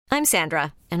I'm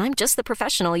Sandra, and I'm just the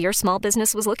professional your small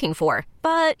business was looking for.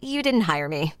 But you didn't hire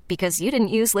me because you didn't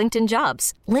use LinkedIn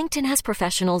Jobs. LinkedIn has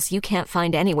professionals you can't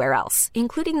find anywhere else,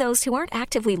 including those who aren't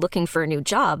actively looking for a new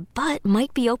job, but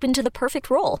might be open to the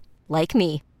perfect role, like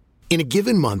me. In a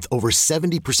given month, over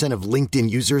 70% of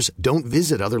LinkedIn users don't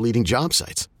visit other leading job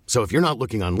sites. So if you're not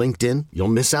looking on LinkedIn, you'll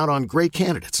miss out on great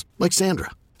candidates like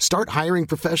Sandra. Start hiring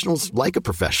professionals like a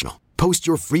professional. Post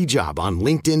your free job on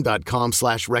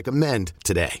linkedin.com/recommend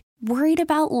today. Worried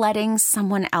about letting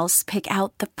someone else pick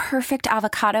out the perfect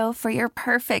avocado for your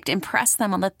perfect impress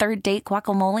them on the third date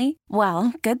guacamole?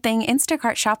 Well, good thing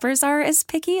Instacart shoppers are as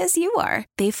picky as you are.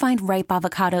 They find ripe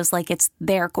avocados like it's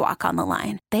their guac on the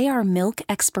line. They are milk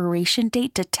expiration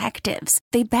date detectives.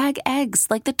 They bag eggs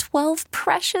like the 12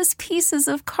 precious pieces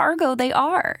of cargo they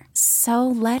are. So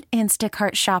let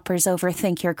Instacart shoppers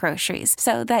overthink your groceries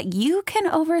so that you can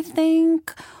overthink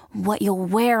what you'll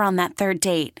wear on that third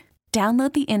date.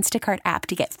 Download the Instacart app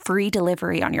to get free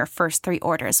delivery on your first 3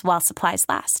 orders while supplies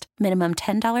last. Minimum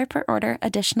 $10 per order.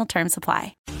 Additional terms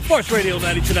apply. Sports Radio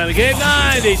 92.9 The Game,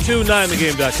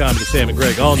 92.9thegame.com to Sam and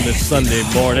Greg on this Sunday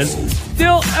morning.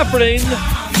 Still efforting.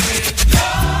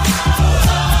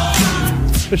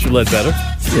 Mr. Ledbetter.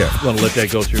 Yeah. You want to let that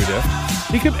go through there.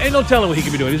 He could, ain't no telling what he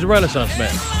could be doing. He's a Renaissance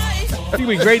man. He could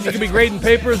be grading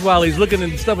papers while he's looking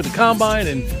at stuff at the combine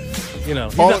and, you know.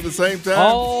 All at the same time?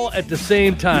 All at the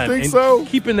same time. You think and so?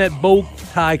 Keeping that bow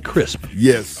tie crisp.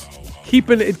 Yes.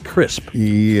 Keeping it crisp.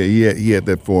 Yeah, he had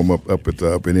that form up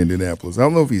in Indianapolis. I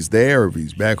don't know if he's there or if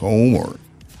he's back home or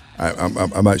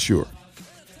I'm not sure.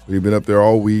 But he's been up there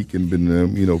all week and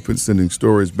been sending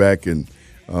stories back and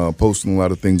posting a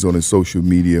lot of things on his social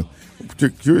media.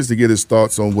 Curious to get his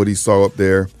thoughts on what he saw up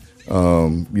there.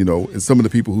 And some of the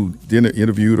people who didn't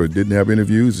interviewed or didn't have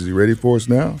interviews. Is he ready for us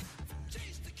now?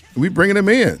 We bringing him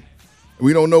in.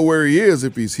 We don't know where he is,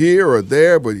 if he's here or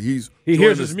there, but he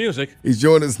hears his music. He's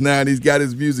joined us now, and he's got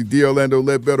his music. D. Orlando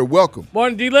Ledbetter, welcome.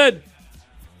 Morning, D-Led.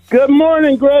 Good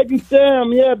morning, Greg and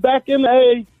Sam. Yeah, back in the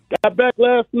A. Got back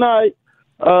last night.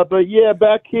 But, yeah,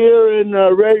 back here and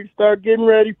ready to start getting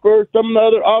ready for some of the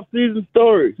other off-season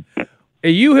stories.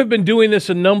 You have been doing this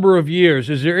a number of years.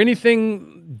 Is there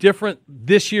anything different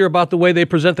this year about the way they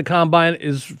present the combine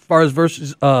as far as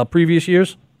versus previous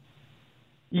years?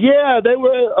 Yeah, they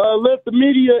were let the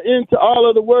media into all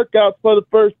of the workouts for the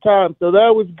first time, so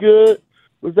that was good.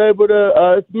 Was able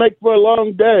to make for a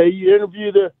long day. You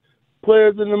interview the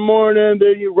players in the morning,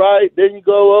 then you write, then you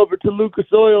go over to Lucas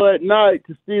Oil at night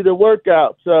to see the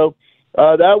workout. So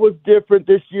that was different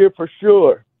this year for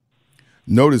sure.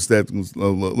 Noticed that a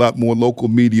lot more local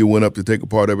media went up to take a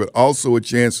part of it. Also a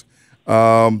chance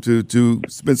to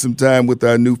spend some time with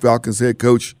our new Falcons head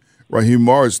coach, Raheem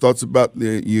Morris. Thoughts about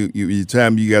your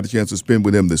time you got a chance to spend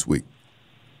with him this week?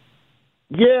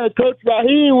 Yeah, Coach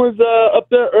Raheem was up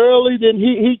there early. Then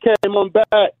he came on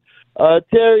back.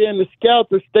 Terry and the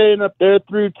scouts are staying up there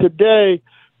through today.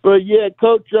 But, yeah,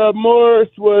 Coach Morris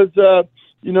was,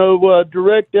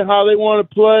 directing how they want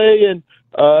to play and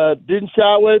didn't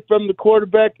shy away from the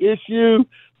quarterback issue.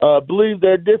 Believe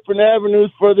there are different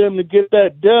avenues for them to get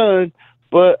that done.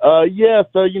 But,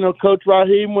 so Coach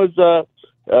Raheem was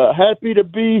happy to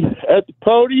be at the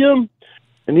podium.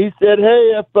 And he said,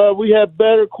 hey, if we had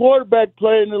better quarterback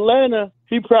play in Atlanta,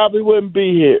 he probably wouldn't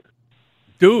be here.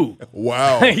 Dude.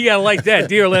 Wow. You got to like that.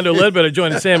 D. Orlando Ledbetter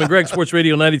joining Sam and Greg, Sports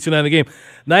Radio 92.9 The Game,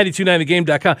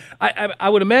 92.9thegame.com. I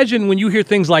would imagine when you hear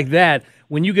things like that,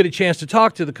 when you get a chance to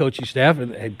talk to the coaching staff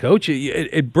and head coach,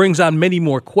 it brings on many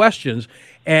more questions.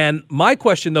 And my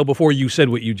question, though, before you said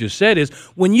what you just said is,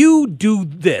 when you do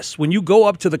this, when you go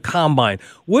up to the combine,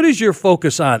 what is your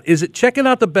focus on? Is it checking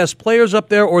out the best players up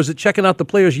there, or is it checking out the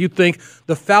players you think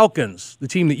the Falcons, the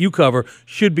team that you cover,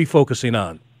 should be focusing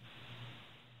on?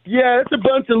 Yeah, it's a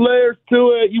bunch of layers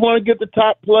to it. You want to get the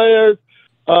top players.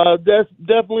 That's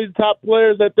definitely the top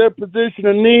players at their position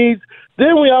of needs.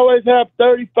 Then we always have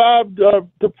 35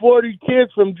 to 40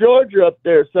 kids from Georgia up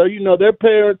there. So, their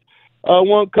parents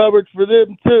want coverage for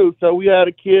them, too. So we had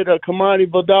a kid, Kamani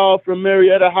Vidal from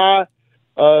Marietta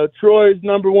High, Troy's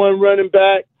number one running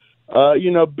back,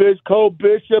 Cole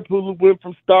Bishop, who went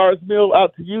from Stars Mill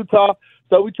out to Utah.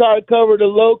 So we try to cover the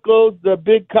locals, the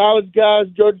big college guys.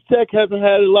 Georgia Tech hasn't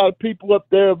had a lot of people up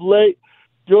there of late.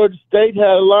 Georgia State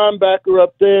had a linebacker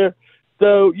up there.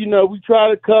 So, we try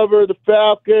to cover the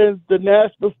Falcons, the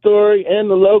national story, and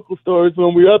the local stories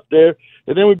when we're up there.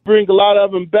 And then we bring a lot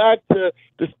of them back to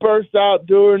disperse out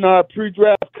during our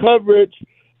pre-draft coverage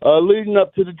leading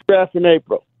up to the draft in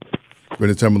April.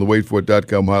 Spending time on the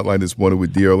waitforit.com hotline this morning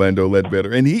with D. Orlando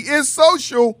Ledbetter. And he is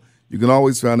social. You can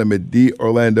always find him at D.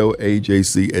 Orlando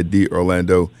AJC, at D.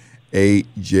 Orlando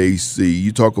AJC.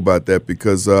 You talk about that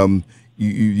because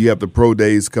you have the pro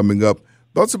days coming up.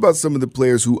 Thoughts about some of the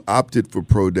players who opted for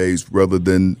pro days rather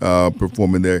than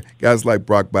performing there? Guys like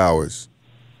Brock Bowers.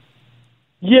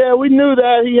 Yeah, we knew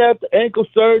that. He had the ankle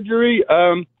surgery.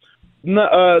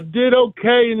 Did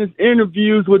okay in his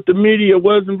interviews with the media.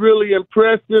 Wasn't really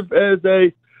impressive as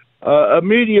a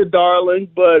media darling,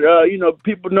 but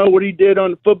people know what he did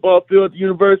on the football field at the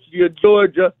University of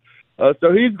Georgia.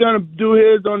 So he's going to do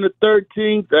his on the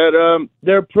 13th at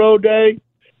their pro day.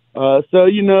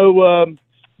 The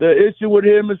issue with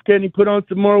him is, can he put on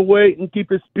some more weight and keep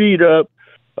his speed up?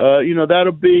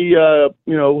 That'll be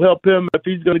help him if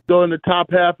he's going to go in the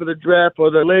top half of the draft or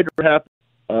the later half.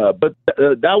 But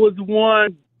that was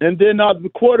one. And then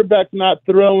the quarterback not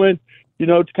throwing,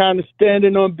 kind of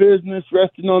standing on business,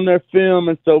 resting on their film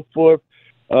and so forth.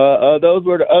 Those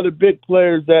were the other big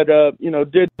players that,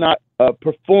 did not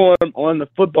perform on the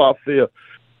football field.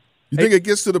 You think it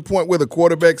gets to the point where the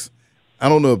quarterbacks, I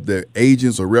don't know if they're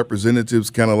agents or representatives,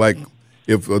 kind of like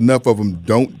if enough of them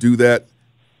don't do that,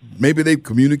 maybe they've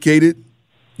communicated?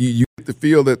 You get the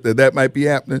feel that might be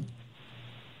happening?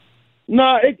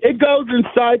 No, it goes in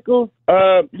cycles.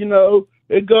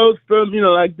 It goes from,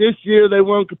 like this year they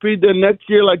won't compete. Then next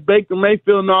year, like Baker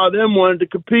Mayfield and all them wanted to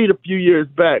compete a few years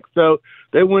back. So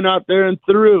they went out there and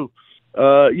threw,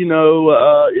 and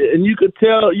you could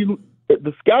tell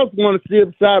the scouts want to see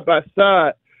them side by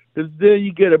side because then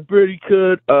you get a pretty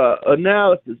good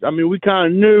analysis. I mean, we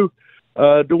kind of knew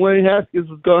Dwayne Haskins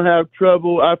was going to have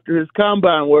trouble after his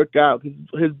combine workout because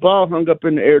his ball hung up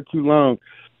in the air too long.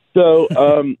 So,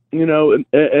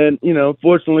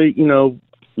 unfortunately,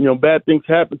 bad things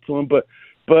happen to him, but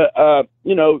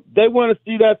they want to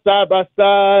see that side by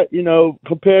side,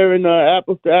 comparing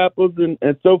apples to apples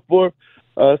and so forth.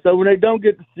 So when they don't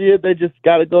get to see it, they just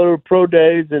got to go to pro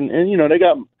days and they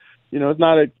got, it's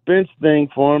not an expense thing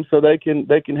for them, so they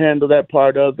can handle that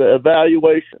part of the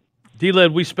evaluation.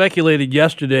 D-Led, we speculated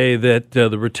yesterday that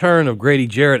the return of Grady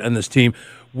Jarrett on this team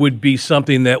would be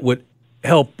something that would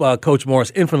help Coach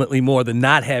Morris infinitely more than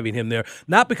not having him there,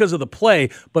 not because of the play,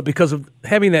 but because of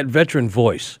having that veteran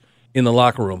voice in the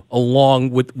locker room along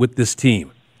with this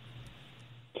team.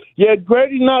 Yeah,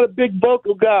 Grady's not a big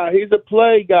vocal guy. He's a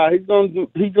play guy. He's going to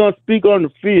speak on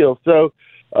the field. So,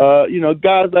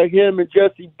 guys like him and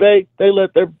Jesse Bates, they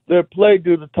let their play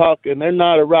do the talking. They're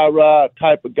not a rah-rah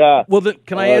type of guy. Well, then,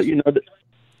 can I ask?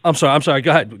 I'm sorry.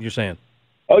 Go ahead. What you're saying.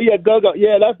 Oh, yeah, go.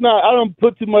 Yeah, that's not – I don't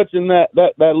put too much in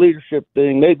that leadership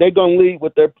thing. They going to lead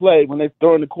with their play when they're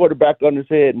throwing the quarterback on his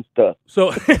head and stuff.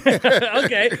 So,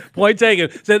 okay, point taken.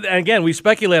 So, again, we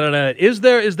speculated on it. Is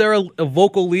there a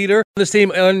vocal leader on this team?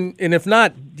 And if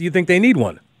not, do you think they need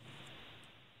one?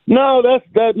 No, no,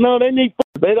 they need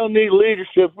 – they don't need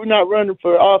leadership. We're not running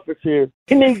for office here.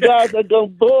 We need guys that are going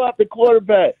to blow out the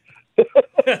quarterback.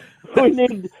 We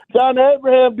need John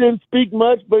Abraham didn't speak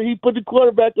much, but he put the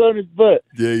quarterback on his butt.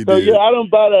 Yeah, he did. Yeah, I don't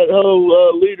buy that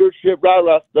whole leadership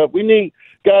rah-rah stuff. We need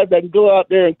guys that can go out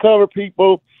there and cover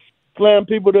people, slam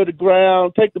people to the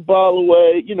ground, take the ball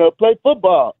away, play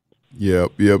football.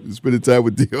 Yep. Spending time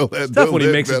with D.L. It's tough when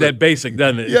he makes it that basic,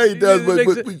 doesn't it? Yeah, he does.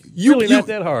 But you really not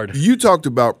that hard. You talked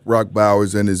about Brock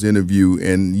Bowers and his interview,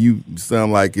 and you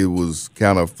sound like it was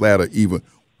kind of flat or even.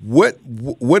 What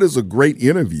is a great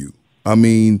interview? I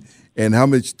mean, and how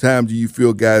much time do you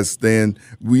feel guys stand?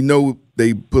 We know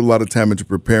they put a lot of time into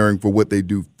preparing for what they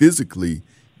do physically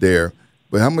there,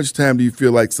 but how much time do you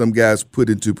feel like some guys put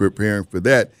into preparing for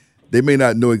that? They may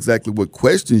not know exactly what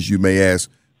questions you may ask.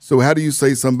 So how do you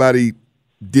say somebody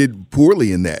did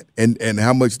poorly in that, and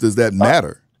how much does that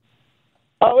matter?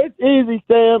 It's easy,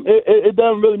 Sam. It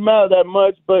doesn't really matter that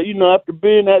much, but, after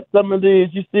being at some of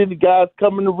these, you see the guys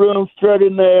come in the room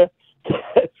strutting there.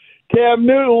 Cam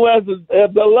Newton was a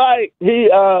delight. He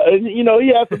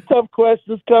had some tough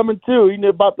questions coming too. He knew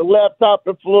about the laptop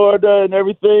in Florida and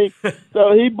everything,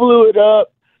 so he blew it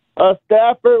up.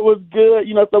 Stafford was good,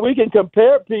 so we can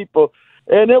compare people.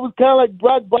 And it was kind of like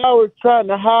Brock Bowers trying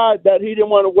to hide that he didn't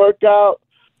want to work out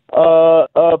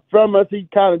from us. He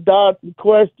kind of dodged the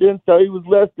questions, so he was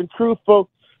less than truthful.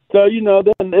 So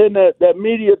then that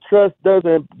media trust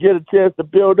doesn't get a chance to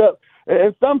build up.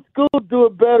 And some schools do a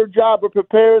better job of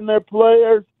preparing their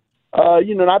players.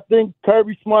 And I think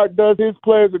Kirby Smart does his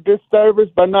players a disservice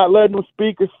by not letting them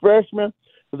speak as freshmen,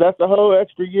 because that's a whole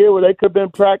extra year where they could have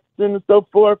been practicing and so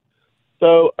forth.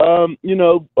 So,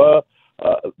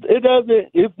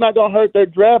 it's not going to hurt their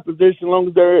draft position as long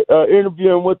as they're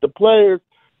interviewing with the players.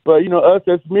 But, us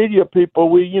as media people,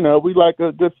 we like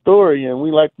a good story, and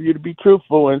we like for you to be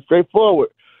truthful and straightforward.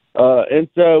 And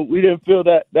so we didn't feel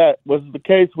that was the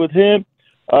case with him.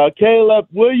 Caleb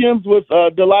Williams was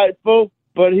delightful,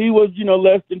 but he was,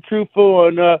 less than truthful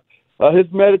on his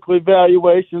medical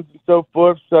evaluations and so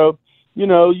forth. So, you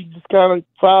just kind of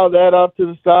file that off to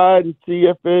the side and see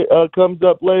if it comes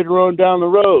up later on down the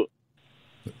road.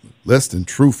 Less than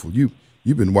truthful.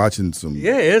 You've been watching some.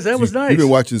 Yeah, that was nice. You've been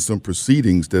watching some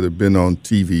proceedings that have been on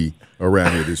TV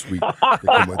around here this week.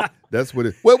 That's what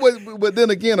it. Well, but then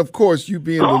again, of course, you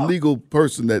being the legal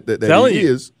person that he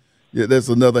is. Yeah, that's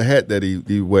another hat that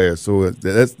he wears. So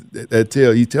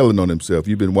he's telling on himself.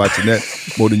 You've been watching that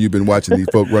more than you've been watching these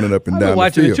folk running up and down the field.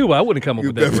 I've been watching it too. I wouldn't come up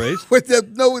with that phrase.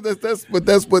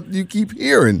 That's what you keep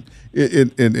hearing in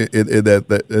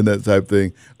that type of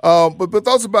thing. But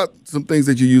thoughts about some things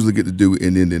that you usually get to do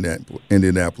in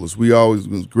Indianapolis.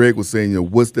 Greg was saying,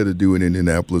 what's there to do in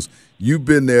Indianapolis? You've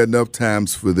been there enough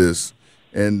times for this.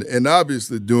 And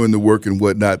obviously doing the work and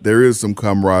whatnot, there is some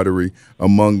camaraderie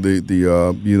among the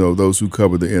those who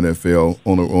cover the NFL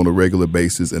on a regular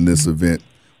basis in this event.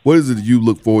 What is it that you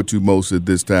look forward to most at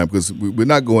this time? Because we're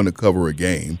not going to cover a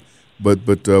game, but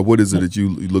what is it that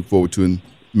you look forward to and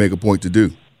make a point to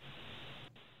do?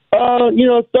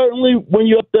 Certainly when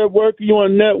you're up there working, you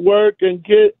want to network and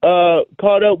get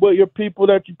caught up with your people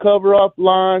that you cover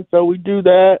offline. So we do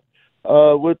that.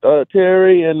 With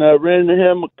Terry and ran into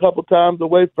him a couple times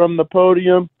away from the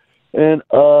podium. And,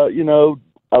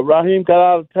 Raheem got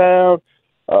out of town.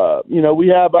 We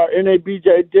have our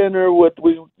NABJ dinner we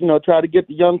try to get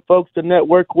the young folks to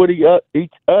network with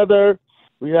each other.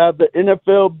 We have the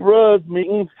NFL Bros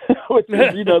meeting, which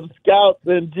is, the scouts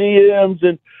and GMs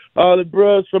and all the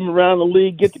bros from around the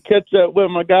league get to catch up with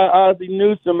my guy Ozzie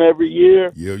Newsome every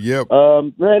year. Yep.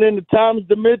 Ran into Thomas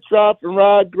Dimitroff and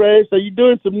Rod Gray. So you're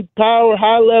doing some power,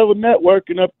 high-level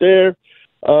networking up there.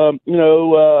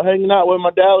 Hanging out with my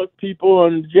Dallas people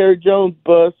on the Jerry Jones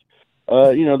bus.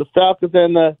 The Falcons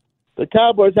and the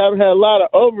Cowboys haven't had a lot of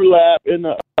overlap in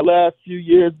the last few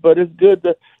years, but it's good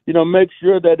to, make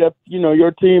sure that if,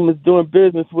 your team is doing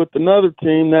business with another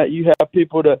team, that you have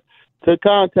people to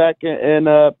contact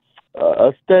and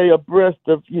stay abreast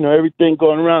of, everything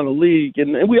going around the league.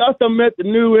 And we also met the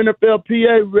new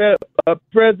NFLPA rep,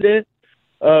 president,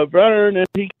 Vern, and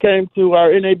he came to our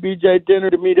NABJ dinner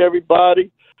to meet everybody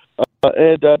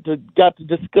and got to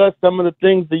discuss some of the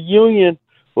things the union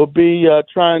will be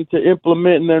trying to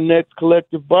implement in their next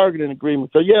collective bargaining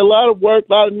agreement. So, a lot of work,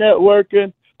 a lot of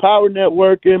networking, power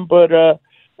networking. But,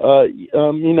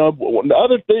 the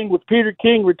other thing was Peter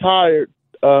King retired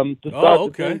to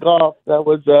start the thing off. That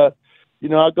was,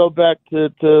 I go back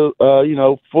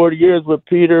to 40 years with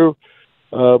Peter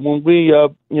when we,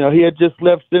 he had just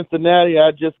left Cincinnati.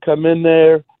 I just come in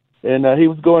there, and he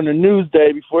was going to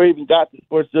Newsday before he even got to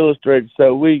Sports Illustrated.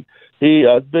 So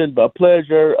it's been a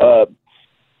pleasure,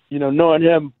 knowing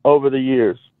him over the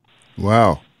years.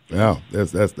 Wow,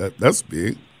 that's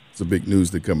big. It's a big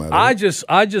news to come out of it.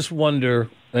 I just wonder,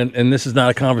 and this is not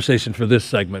a conversation for this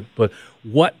segment, but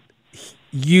what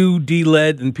you,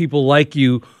 D-Led, and people like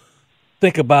you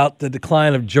think about the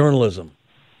decline of journalism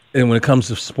and when it comes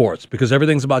to sports, because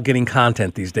everything's about getting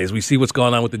content these days. We see what's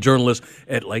going on with the journalists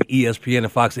at like ESPN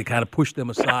and Fox. They kind of push them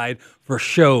aside for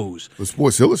shows. The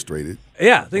Sports Illustrated.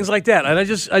 Yeah, things like that. And I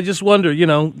just wonder,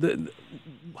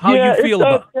 how you feel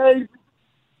about it.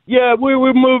 Yeah,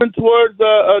 we're moving towards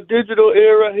a digital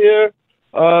era here,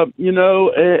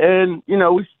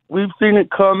 we've seen it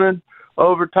coming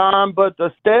over time, but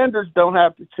the standards don't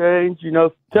have to change.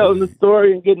 Telling the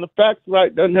story and getting the facts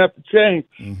right doesn't have to change.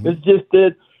 Mm-hmm. It's just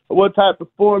that what type of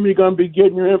form you're going to be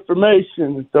getting your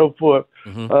information and so forth.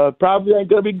 Mm-hmm. Probably ain't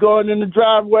going to be going in the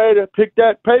driveway to pick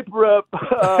that paper up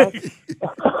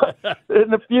in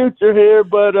the future here,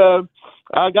 but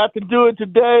I got to do it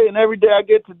today, and every day I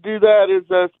get to do that is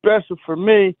special for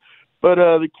me. But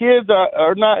the kids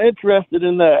are not interested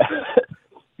in that.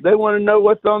 They want to know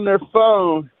what's on their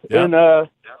phone and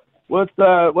what's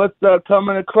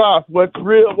coming across, what's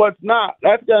real, what's not.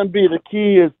 That's going to be the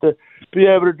key, is to be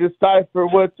able to decipher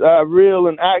what's real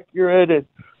and accurate and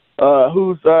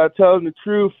who's telling the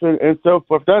truth and so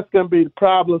forth. That's going to be the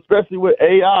problem, especially with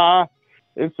AI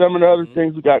and some of the other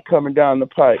things we got coming down the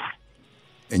pike.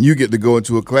 And you get to go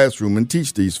into a classroom and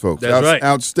teach these folks. That's right.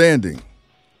 Outstanding.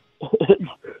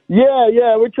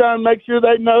 Yeah, we're trying to make sure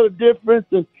they know the difference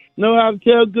and know how to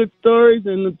tell good stories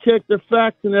and check their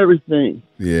facts and everything.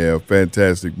 Yeah,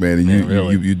 fantastic, man.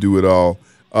 And you do it all.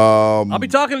 I'll be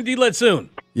talking to D-Led soon.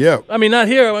 Yeah. I mean, not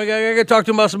here. I got to talk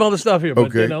to him about some other stuff here. But,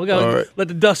 okay. We got to let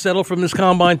the dust settle from this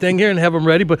combine thing here and have him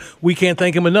ready. But we can't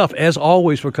thank him enough, as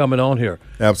always, for coming on here.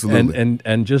 Absolutely.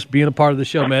 And just being a part of the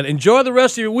show, man. Enjoy the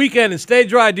rest of your weekend and stay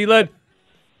dry, D-Led.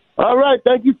 All right.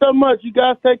 Thank you so much. You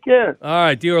guys take care. All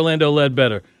right. D. Orlando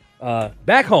Ledbetter.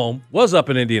 back home, was up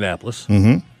in Indianapolis.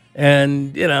 Mm-hmm.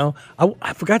 And,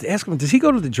 I forgot to ask him, does he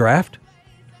go to the draft?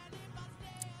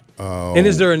 And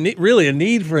is there really a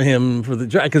need for him for the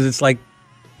draft? Because it's like,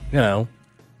 but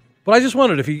I just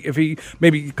wondered if he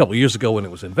maybe a couple of years ago when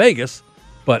it was in Vegas,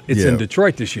 but it's in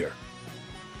Detroit this year.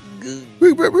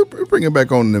 We bring him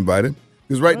back on and invite him.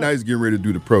 Because right now he's getting ready to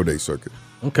do the pro day circuit.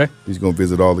 Okay. He's going to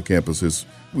visit all the campuses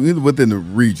within the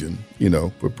region,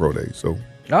 for pro day. So.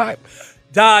 All right.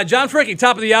 John Fricke,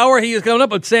 top of the hour. He is coming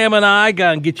up with Sam and I.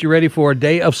 Going to get you ready for a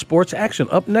day of sports action.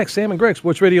 Up next, Sam and Greg,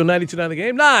 Sports Radio 92.9 The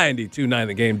Game,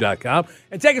 92.9thegame.com.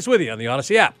 And take us with you on the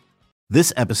Odyssey app.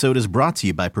 This episode is brought to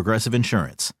you by Progressive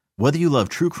Insurance. Whether you love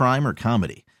true crime or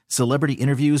comedy, celebrity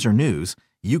interviews or news,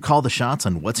 you call the shots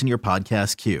on what's in your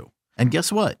podcast queue. And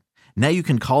guess what? Now you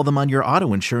can call them on your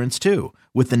auto insurance too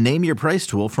with the Name Your Price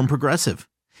tool from Progressive.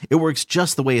 It works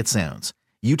just the way it sounds.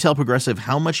 You tell Progressive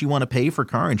how much you want to pay for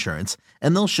car insurance,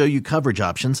 and they'll show you coverage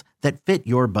options that fit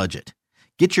your budget.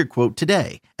 Get your quote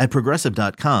today at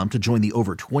Progressive.com to join the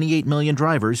over 28 million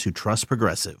drivers who trust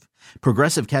Progressive.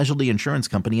 Progressive Casualty Insurance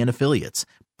Company and Affiliates.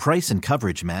 Price and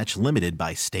coverage match limited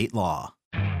by state law.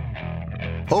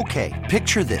 Okay,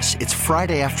 picture this. It's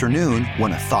Friday afternoon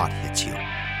when a thought hits you.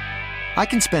 I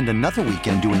can spend another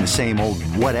weekend doing the same old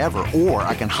whatever, or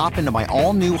I can hop into my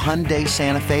all-new Hyundai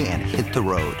Santa Fe and hit the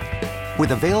road.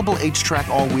 With available H-Track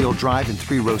all-wheel drive and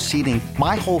 3-row seating,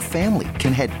 my whole family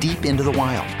can head deep into the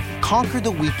wild. Conquer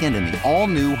the weekend in the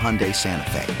all-new Hyundai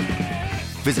Santa Fe.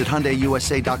 Visit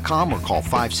HyundaiUSA.com or call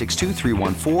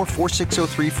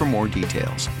 562-314-4603 for more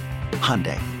details.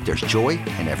 Hyundai, there's joy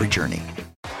in every journey.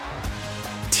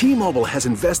 T-Mobile has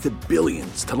invested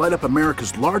billions to light up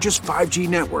America's largest 5G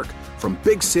network, from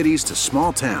big cities to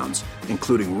small towns,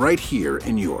 including right here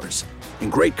in yours.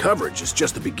 And great coverage is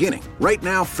just the beginning. Right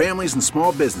now, families and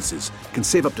small businesses can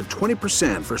save up to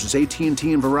 20% versus AT&T and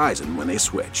Verizon when they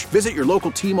switch. Visit your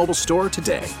local T-Mobile store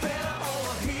today.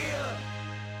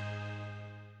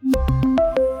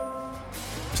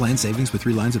 Plan savings with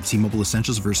 3 lines of T-Mobile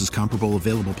Essentials versus comparable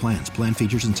available plans. Plan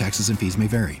features and taxes and fees may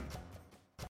vary.